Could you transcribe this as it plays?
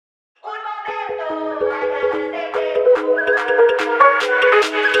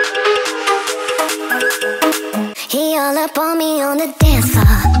He all up on me on the dance floor.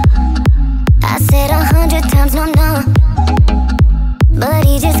 I said 100 times no, no, but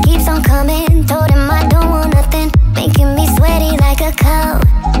he just keeps on coming. Told him I don't want nothing, making me sweaty like a cow.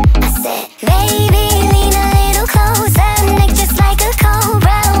 I said, baby, lean a little closer, neck just like a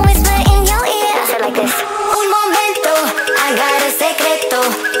cobra, whisper in your ear. I said like this. Un momento, I got a secreto,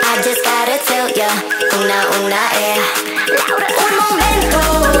 I just gotta tell ya, una, louder. Un momento,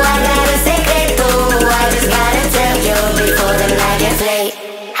 I got a secreto, I just gotta tell you before the night gets late.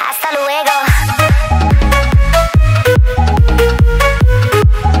 Hasta luego.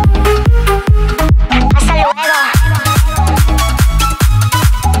 Hasta luego.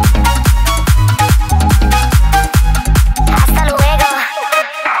 Hasta luego.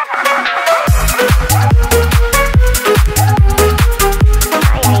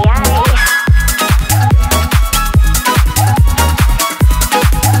 Ay, ay, ay.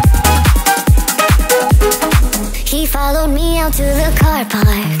 He followed me out to the car park.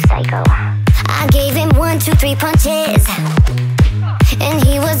 Psycho. I gave him 1, 2, 3 punches, and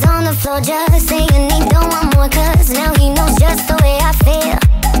he was on the floor just saying he don't want more, cause now he knows just the way I feel.